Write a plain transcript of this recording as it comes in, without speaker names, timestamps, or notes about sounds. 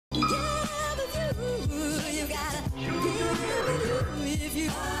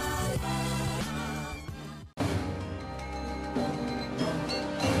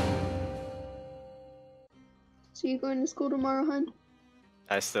So you going to school tomorrow, hun?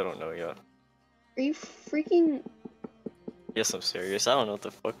 I still don't know yet. Are you freaking... Yes, I'm serious. I don't know what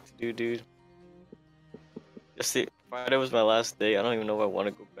the fuck to do, dude. Friday was my last day. I don't even know if I want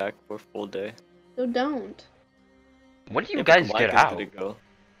to go back for a full day. No, don't. When do you guys get out? Go.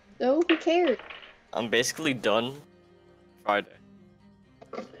 No, who cares? I'm basically done Friday.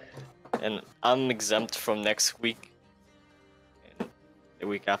 And I'm exempt from next week. And the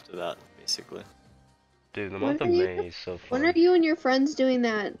week after that, basically. Dude, the month of May is so fun. When are you and your friends doing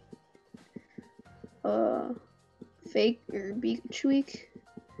that? Fake or beach week?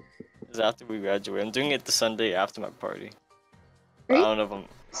 It's after we graduate. I'm doing it the Sunday after my party. I Right? don't know if I'm...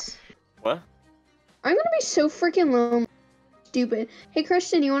 What? I'm gonna be so freaking lonely. Stupid. Hey,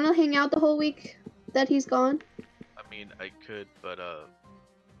 Christian, you wanna hang out the whole week that he's gone? I mean, I could, but,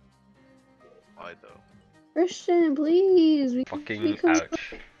 why though? Christian, please. Fucking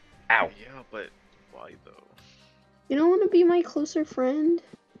ouch. Ow. Yeah, but why though? You don't want to be my closer friend?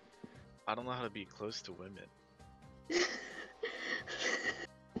 I don't know how to be close to women.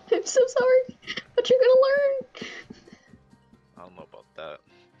 I'm so sorry, but you're gonna learn. I don't know about that.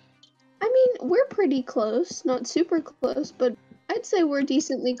 I mean, we're pretty close. Not super close, but I'd say we're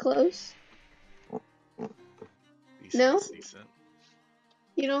decently close. Decent, No? Decent.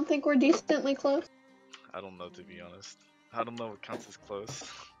 You don't think we're decently close? I don't know, to be honest. I don't know what counts as close.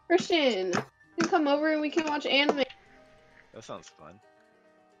 Christian, you can come over and we can watch anime. That sounds fun.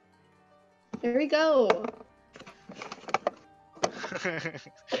 There we go.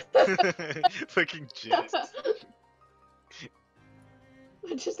 Fucking jinx.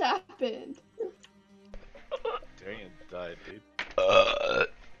 What just happened? Darian died, dude.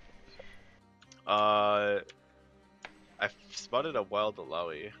 I spotted a wild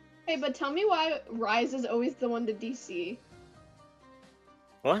Alawi. Hey, but tell me why Rise is always the one to DC.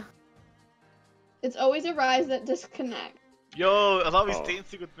 What? It's always a Rise that disconnects. Yo, Alawi's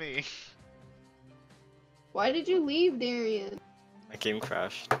dancing with me. Why did you leave, Darian? My game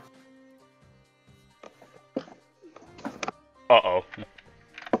crashed. Uh-oh.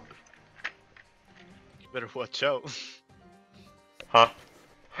 You better watch out. Huh?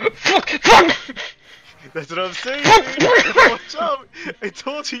 Fuck! Fuck! That's what I'm saying, dude. You better watch out. I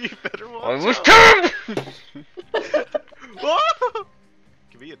told you, you better watch I was out. turned! Whoa!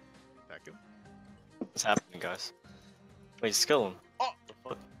 Give me a backup. What's happening, guys? Wait, just kill him. Oh,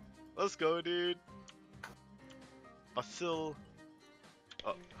 let's go, dude. Basil.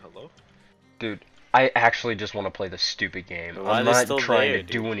 Oh, hello? Dude, I actually just want to play this stupid game. Why I'm are they not still trying there, to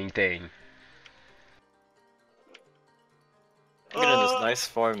do anything. Look at this nice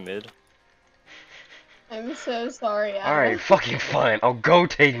farm mid. I'm so sorry, Adam. Alright, fucking fine. I'll go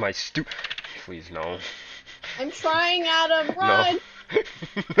take my Please, no. I'm trying, Adam. Run!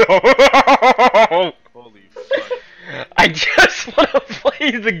 No! Holy fuck. I just want to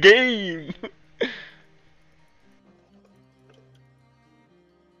play the game!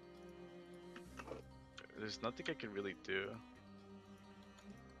 There's nothing I can really do.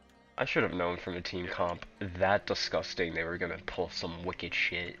 I should have known from the team comp that disgusting they were gonna pull some wicked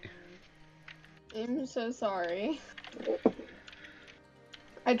shit. I'm so sorry.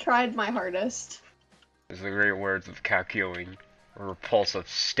 I tried my hardest. As the great words of Kakyoin, a repulsive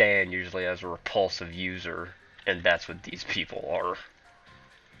stan usually has a repulsive user, and that's what these people are.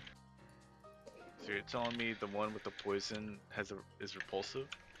 So you're telling me the one with the poison is repulsive?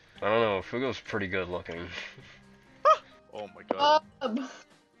 I don't know, Fugo's pretty good looking. Oh my god. Bub.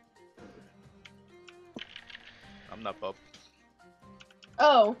 I'm not Bub.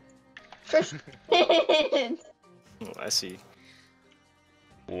 Oh. Christian. Oh, I see.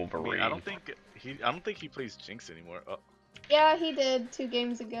 Wolverine. I don't think he plays Jinx anymore. Oh. Yeah, he did 3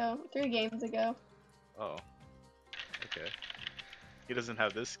 games ago. Oh. Okay. He doesn't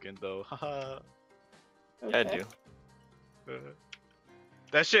have this skin though. Haha. Yeah, I do.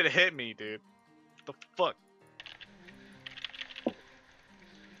 That shit hit me, dude. What the fuck?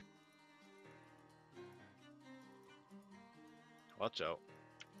 Watch out.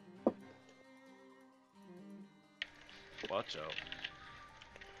 Watch out.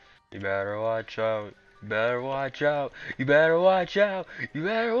 You better watch out. You better watch out. You better watch out. You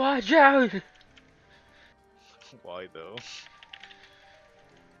better watch out. Why though?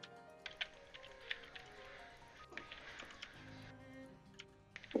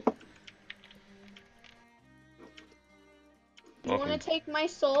 You wanna take my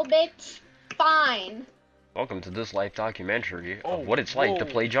soul, bitch? Fine. Welcome to this life documentary Oh, of what it's like to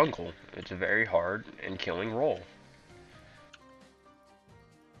whoa. play jungle. It's a very hard and killing role.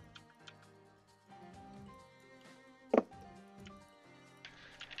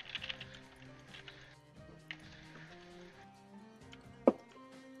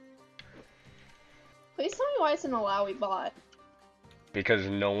 Please tell me why it's an allowy bot. Because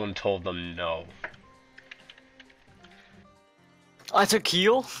no one told them no. I took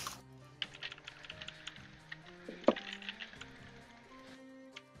heal.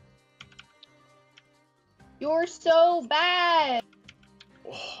 You're so bad.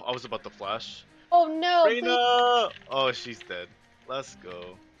 Oh, I was about to flash. Oh no, please. Reina! Oh, she's dead. Let's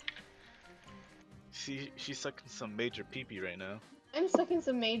go. She's sucking some major pee-pee right now. I'm sucking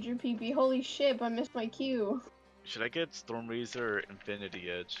some major PP. Holy shit, I missed my cue. Should I get Storm Razor or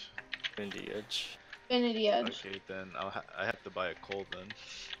Infinity Edge? Infinity Edge. Infinity Edge. Okay, then I have to buy a cold then.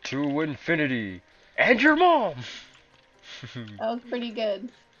 To infinity and your mom. That was pretty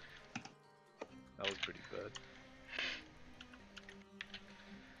good. That was pretty bad.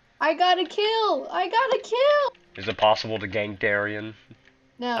 I got a kill! I got a kill! Is it possible to gank Darien?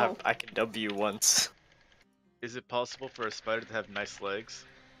 No. I can W once. Is it possible for a spider to have nice legs?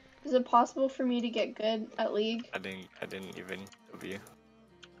 Is it possible for me to get good at League? I didn't even W.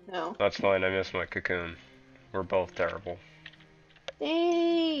 No. That's fine, I missed my cocoon. We're both terrible.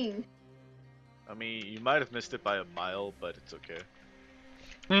 Dang! I mean, you might have missed it by a mile, but it's okay.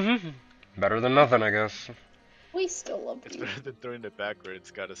 Better than nothing, I guess. We still love It's you. better than throwing it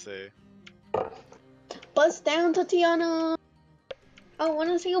backwards, gotta say. Bust down, Tatiana! I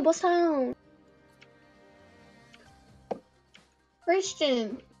wanna see you bust down!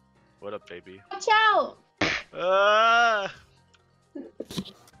 Christian! What up, baby? Watch out! Ah!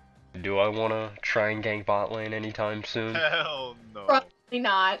 Do I want to try and gank bot lane anytime soon? Hell no. Probably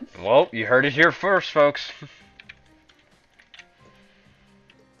not. Well, you heard it here first, folks.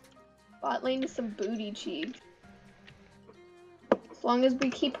 Bot lane is some booty cheek. As long as we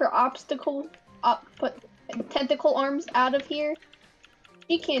keep her tentacle arms out of here,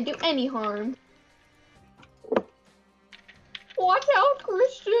 she can't do any harm. Watch out,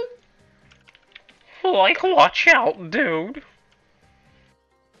 Christian! Like, watch out, dude.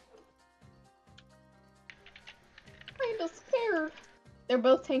 Kinda scared. They're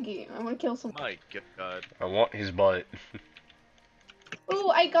both tanky. I wanna kill someone. My god. I want his butt. Ooh,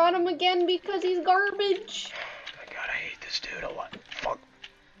 I got him again because he's garbage. My god, I hate this dude a lot. Fuck.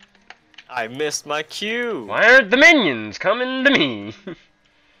 I missed my cue. Why aren't the minions coming to me?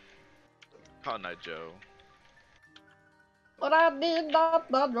 Cotton Eye Joe. What I did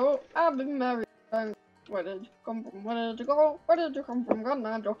not know. I've been married. Where did you come from? Where did you go? Where did you come from? God,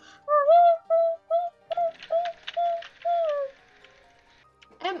 Nigel.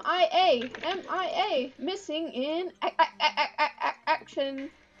 MIA, missing in action.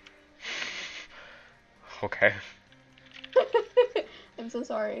 Okay. I'm so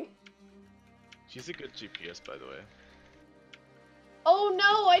sorry. She's a good GPS, by the way. Oh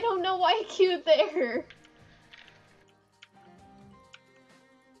no, I don't know why I queued there.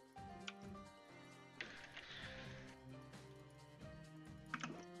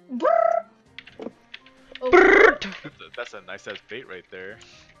 Brrr. Oh. That's a nice ass bait right there.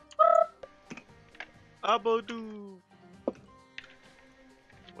 Abodu!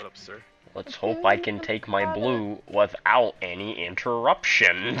 What up, sir? Let's hope I can take my blue without any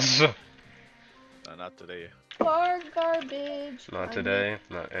interruptions. Not today. Far garbage. Not today,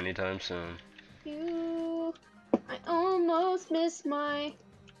 not anytime soon. You. I almost missed my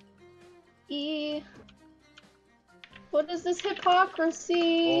E. What is this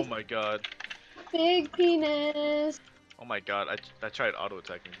hypocrisy? Oh my god. Big penis. Oh my god, I tried auto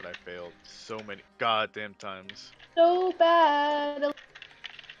attacking, but I failed so many goddamn times. So bad.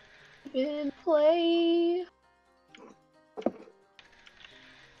 In play.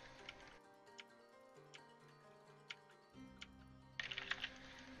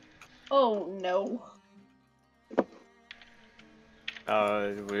 Oh no.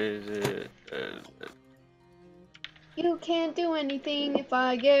 With it. You can't do anything if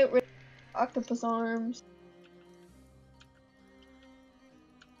I get rid of octopus arms.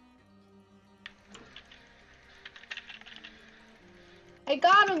 I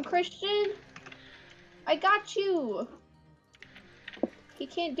got him, Christian! I got you! He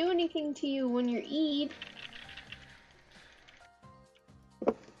can't do anything to you when you're Eid.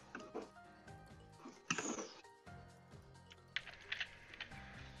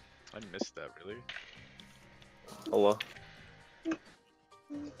 I missed that, really. Hello.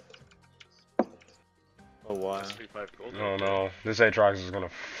 Oh wow. Just 3-5 gold. Oh right there. no, this Aatrox is gonna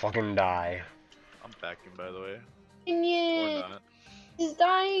fucking die. I'm backing, by the way. Minion! Or not. He's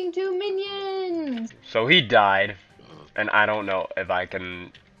dying to minions! So he died, and I don't know if I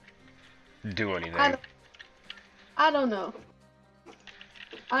can do anything. I don't know.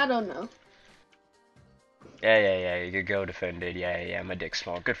 I don't know. Yeah, you could go defended. Yeah, my dick's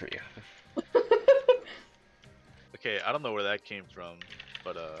small. Good for you. Okay, I don't know where that came from,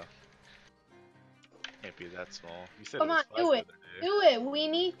 but can't be that small. You said Come it was on, 5 do the it. other day. Do it,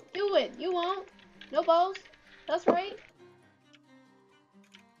 weenie. Do it. You won't. No balls. That's right.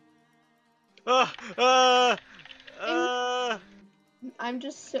 Ah! Ah! Ah! I'm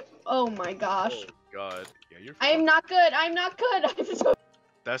just so. Oh my gosh. Oh god. Yeah, you're I am fucked. not good. I'm not good. I'm so.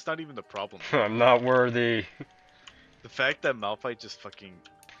 That's not even the problem. I'm not worthy. The fact that Malphite just fucking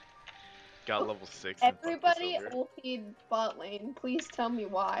got level 6 and fucked us Everybody over. ultied bot lane. Please tell me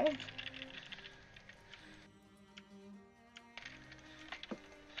why.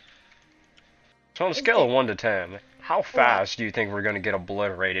 So on a It's scale of dick. 1 to 10, how fast do you think we're gonna get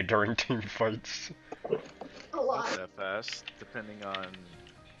obliterated during team fights? A Not lot. that fast, depending on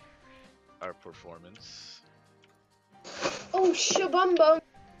our performance. Oh, shabumbo.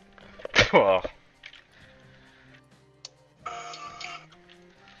 Oh,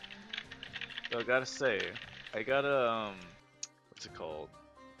 So I gotta say, I gotta what's it called?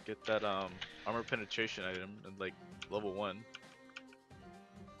 Get that armor penetration item in like level 1.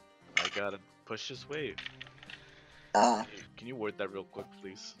 I gotta push this wave. Can you word that real quick,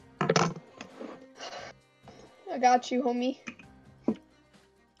 please? I got you, homie.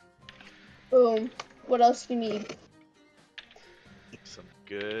 Boom. What else do you need? Some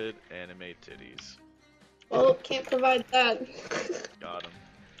good anime titties. Well, can't provide that. Got him.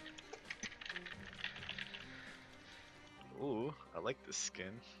 Ooh, I like this skin.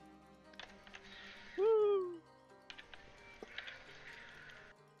 Woo!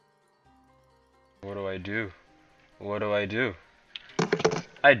 what do I do? What do I do?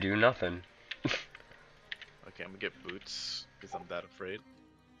 I do nothing. Okay, I'm gonna get boots because I'm that afraid.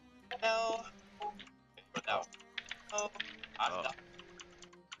 No. No. Oh. I'm Oh. not.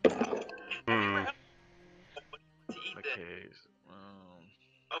 Hmm. To eat this. Okay.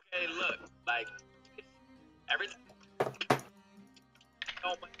 Okay, look, like every time.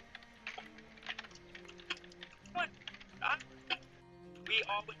 Oh my. What? We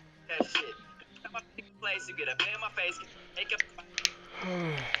always do that shit. Every time I pick a place, you get a bit in my face, make up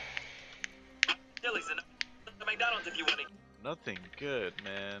Chili's and the McDonald's if you want to. Nothing good,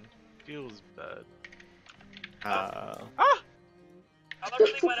 man. Feels bad. Ah. All I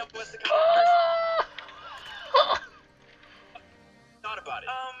really wanted was to come first. Thought about it.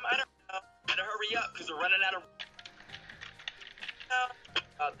 I don't know. Better hurry up, cause we're running out of. No.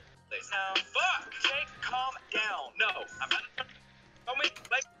 Fuck! Jake, calm down. No, I'm not.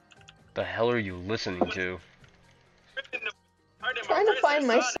 Like, The hell are you listening to? Trying to find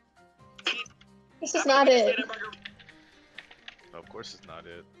my. This is not it. Of course, it's not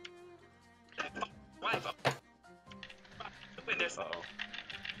it. Uh-oh.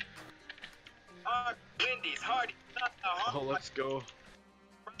 Wendy's, Hardy, Oh, let's go.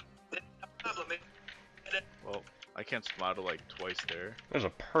 Well, I can't splatter like twice there. There's a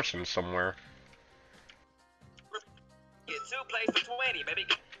person somewhere. Get 2 plays for 20, baby.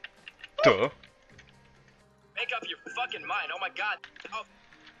 Duh. Make up your fucking mind. Oh my god.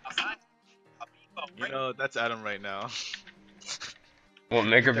 Outside. You know, that's Adam right now. Well,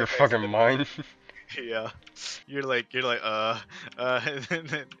 make up your fucking mind. Yeah. You're like, and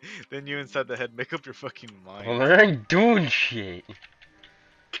then you inside the head, make up your fucking mind. Well, they ain't doing shit.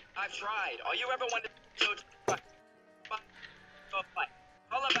 I've tried. All you ever wanted to do is fight. All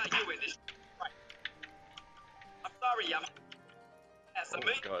about you in this fight. I'm sorry, I'm Oh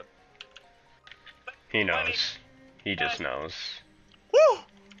god. He knows. He just knows. Woo!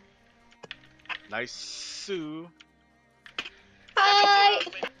 Nice Sue. Hi.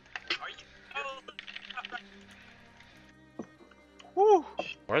 Woo!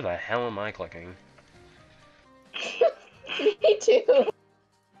 Where the hell am I clicking? Me too.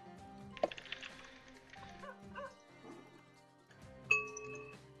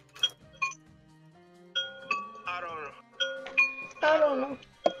 I don't know. I don't know.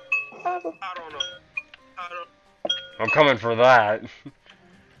 I don't. I don't know. I don't. I'm coming for that.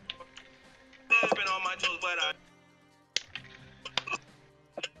 It's been on my toes, but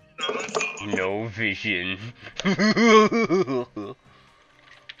No vision.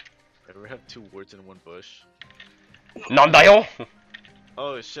 Ever have 2 words in one bush? Nandayo!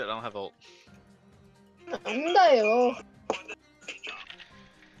 Oh shit, I don't have ult. なんだよ。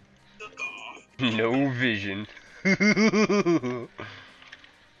 No vision. It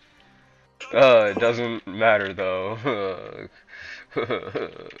doesn't matter though. Oh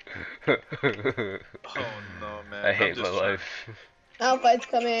no, man. I I'm hate just my trying- life. Alphite's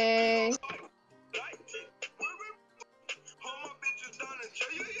coming.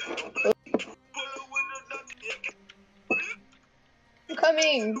 I'm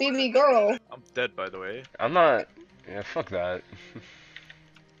coming, baby girl. I'm dead, by the way. I'm not Yeah, fuck that.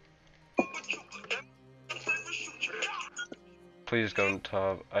 Please don't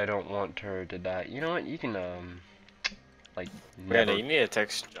top. I don't want her to die. You know what? You can like Rana, never. you need to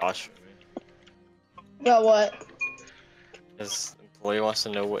text Josh for me. About what? His employee wants to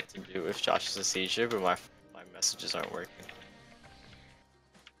know what to do if Josh is a seizure, but my messages aren't working.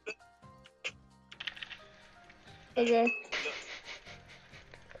 Okay.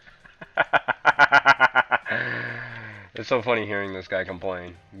 It's so funny hearing this guy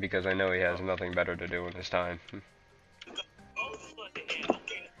complain because I know he has nothing better to do in his time.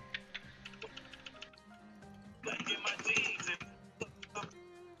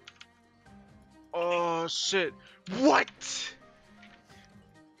 Oh shit! What?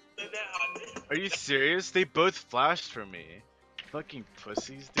 Are you serious? They both flashed for me. Fucking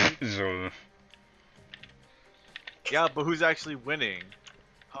pussies, dude. Zoom. Yeah, but who's actually winning?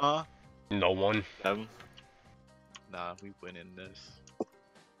 Huh? No one. Nah, we win in this.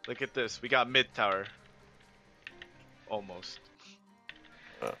 Look at this. We got mid tower. Almost.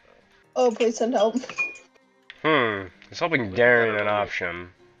 Oh, please send help. It's helping Look at that Darren an earlier. option.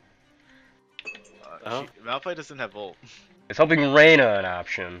 Oh. Malphite doesn't have ult. It's helping Reyna an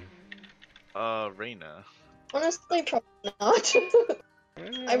option. Reyna. Honestly, probably not.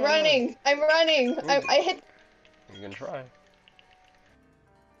 I'm running. I'm running. I hit. You can try.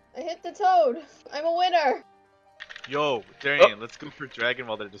 I hit the toad. I'm a winner. Yo, Darian, let's go for dragon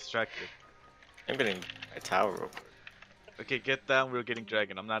while they're distracted. I'm getting my tower real quick. Okay, get down. We're getting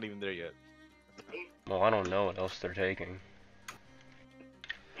dragon. I'm not even there yet. Well, I don't know what else they're taking.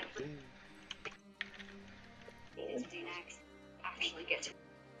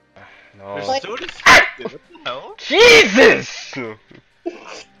 No. They're Like- so distracted. What the hell? Jesus!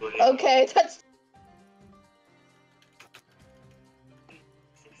 Okay, that's.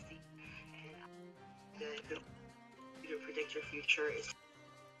 Predict your future is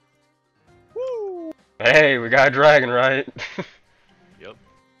Hey, we got a dragon, right? Yep.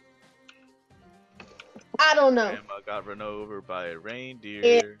 I don't know. Grandma got run over by a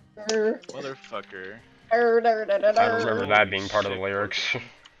reindeer. Er, Motherfucker. er, er, er, er, I er. remember that being part of the lyrics.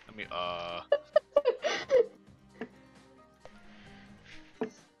 I mean,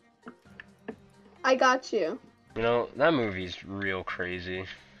 I got you. You know, that movie's real crazy.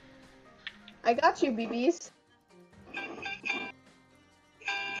 I got you, BBs.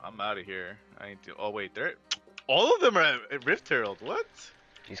 I'm out of here. I ain't do. Oh wait, they're all of them are at Rift Herald. What?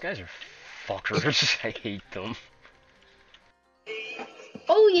 These guys are fuckers. I hate them.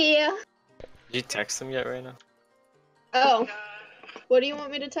 Oh yeah. Did you text him yet, Reyna? Oh. What do you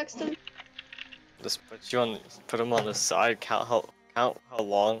want me to text him? Just put him on the side. Count how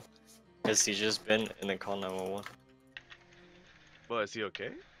long his seizure's been, and then call 911. Well, is he okay?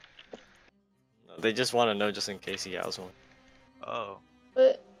 No, they just want to know just in case he has one. Oh.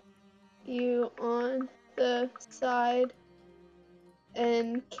 Put you on the side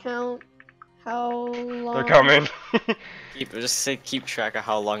and count how long. They're coming. Keep track of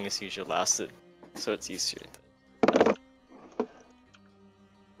how long his seizure lasted, so it's easier.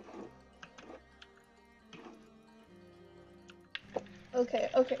 Okay,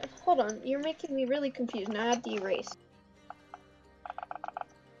 okay, hold on. You're making me really confused. Now I have to erase.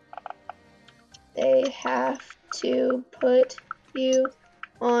 They have to put you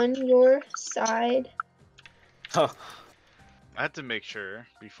on your side. Huh. I had to make sure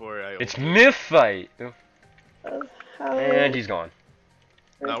before I. It's opened it. myth fight. Of how And he's gone.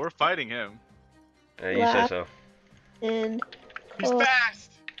 No, we're fighting him. You say Laugh. so. and He's call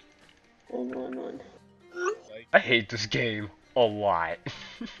fast. 911. I hate this game a lot.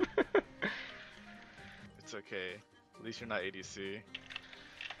 It's okay. At least you're not ADC.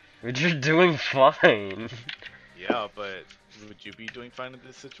 But you're doing fine. Yeah, but would you be doing fine in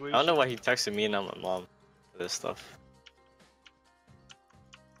this situation? I don't know why he texted me and not my mom for this stuff.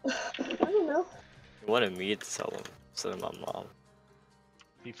 I don't know. He wanted me to tell him instead of my mom.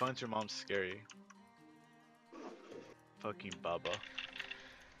 He finds your mom scary. Fucking Baba.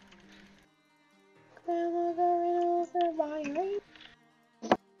 Grandma got ran over by a rain.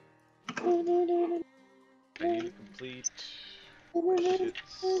 I need to complete. Shits.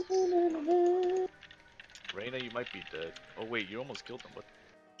 Reyna, you might be dead. Oh wait, you almost killed him.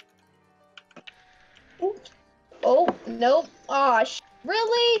 What? Oh, nope. Aw,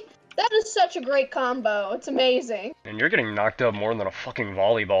 really? That is such a great combo. It's amazing. And you're getting knocked up more than a fucking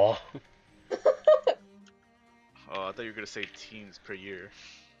volleyball. Oh, I thought you were gonna say teams per year.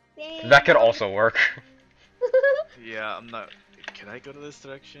 That could also work. Yeah, I'm not. Can I go to this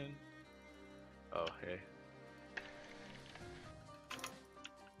direction? Oh, hey.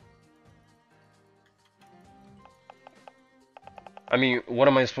 I mean, what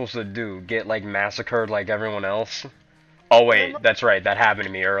am I supposed to do? Get, like, massacred like everyone else? Oh, wait, that's right, that happened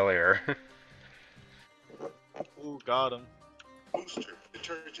to me earlier. Ooh, got him. Booster,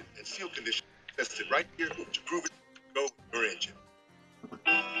 detergent, and seal condition tested right here to prove it go with your engine.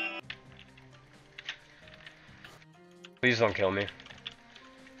 Please don't kill me.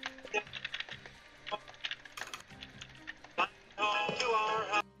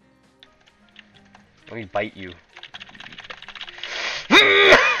 Let me bite you.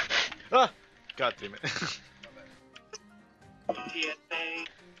 Ah! God damn it.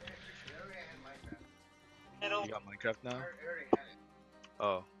 You got Minecraft now?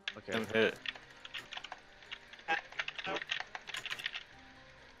 Oh, okay. I'm hit.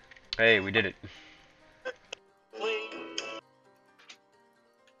 Hey, we did it.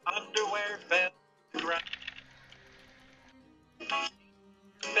 Underwear fell to the ground.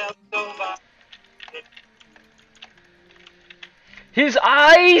 Felt so violent. His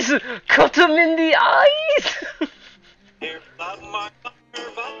eyes! Cut him in the eyes! Here, love mark,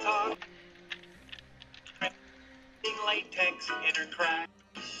 nerve on top. Latex in her crack.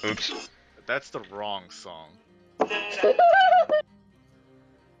 Oops. That's the wrong song.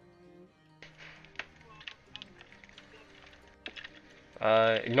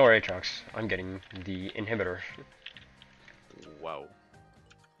 Ignore Aatrox. I'm getting the inhibitor. Wow.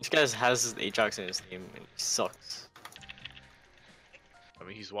 This guy has his Aatrox in his name and he sucks. I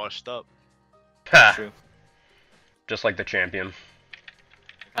mean, he's washed up. Ha! True. Just like the champion.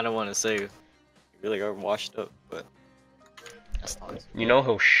 I kind of want to say you really are washed up, but that's not. You know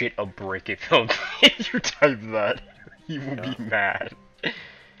he'll shit a brick if he'll if you type that. He will be mad.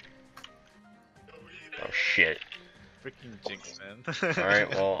 Oh shit. Freaking Jinx, man. Alright,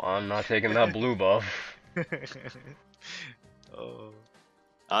 well, I'm not taking that blue buff. Oh.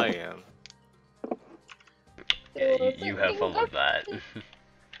 I am. Yeah, you have fun with that.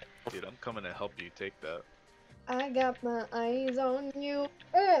 Dude, I'm coming to help you take that. I got my eyes on you.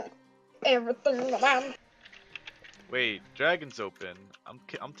 Everything that I'm. Wait, dragon's open. I'm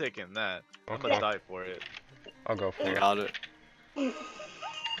taking that. I'm Okay. gonna die for it. I'll go for I it. got it.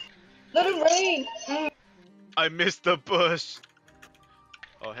 Let it rain. I missed the bush.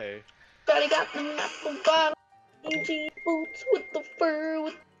 Oh hey. Daddy got the apple bottom. AG boots with the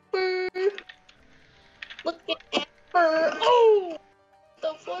fur, Looking at her. Oh!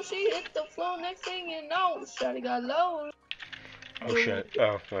 The floor, she hit the floor. Next thing you know, Shawty got low. Oh shit.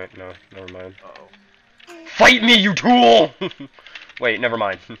 Oh, wait, no, never mind. Uh oh. Fight me, you tool! Wait, never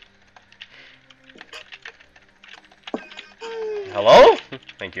mind. Hello?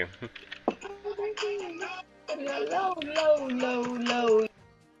 Thank you. Shawty got low.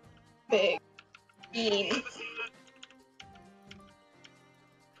 Big. Bean.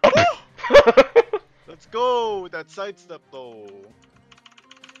 Let's go! That sidestep though.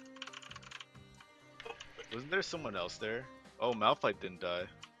 Wasn't there someone else there? Oh, Malphite didn't die.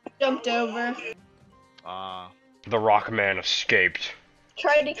 Jumped over. Ah. The Rockman escaped.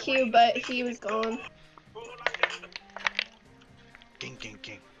 Tried to Q, but he was gone.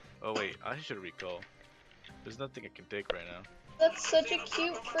 King. Oh wait, I should recall. There's nothing I can take right now. That's such a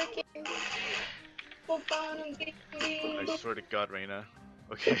cute freaking. I swear to God, Reina.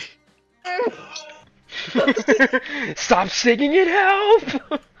 Okay. Stop singing it, help!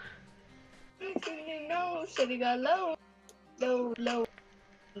 No, Shawty got low.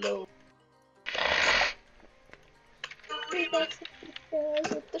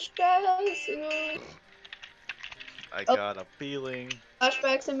 With the stress. I Oh. got a feeling.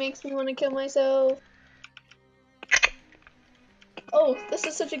 Flashbacks, it makes me want to kill myself. Oh, this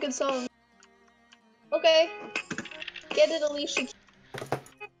is such a good song. Okay. Get it, Alicia.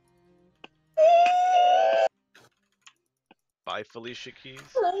 Bye, Felicia Keys.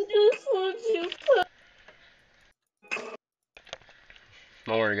 I just want you.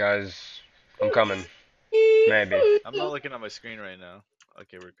 Don't worry, guys. I'm coming. Maybe. I'm not looking at my screen right now.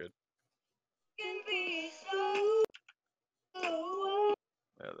 Okay, we're good.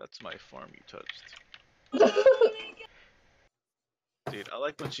 Yeah, that's my farm you touched. Dude, I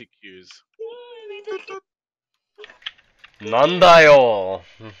like when she cues. Nandayo!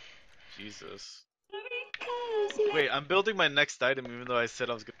 Jesus. Wait, I'm building my next item even though I said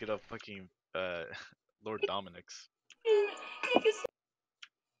I was gonna get a fucking Lord Dominic's.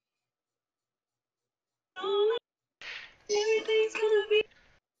 Everything's gonna be.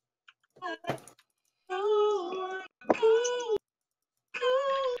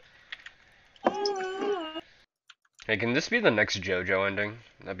 Hey, can this be the next JoJo ending?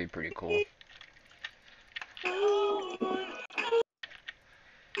 That'd be pretty cool.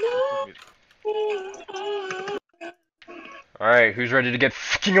 Alright, who's ready to get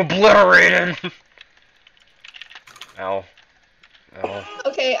fucking obliterated? Ow. Ow.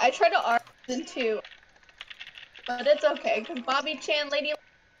 Okay, I tried to arson too. But it's okay, because Bobby Chan, Lady...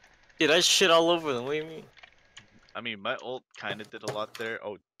 Dude, I shit all over them. What do you mean? I mean, my ult kind of did a lot there.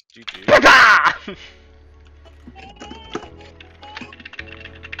 Oh, GG. Bata!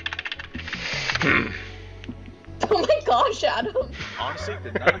 Oh my gosh, Adam. Honestly,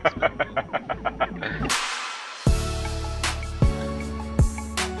 did not expect that.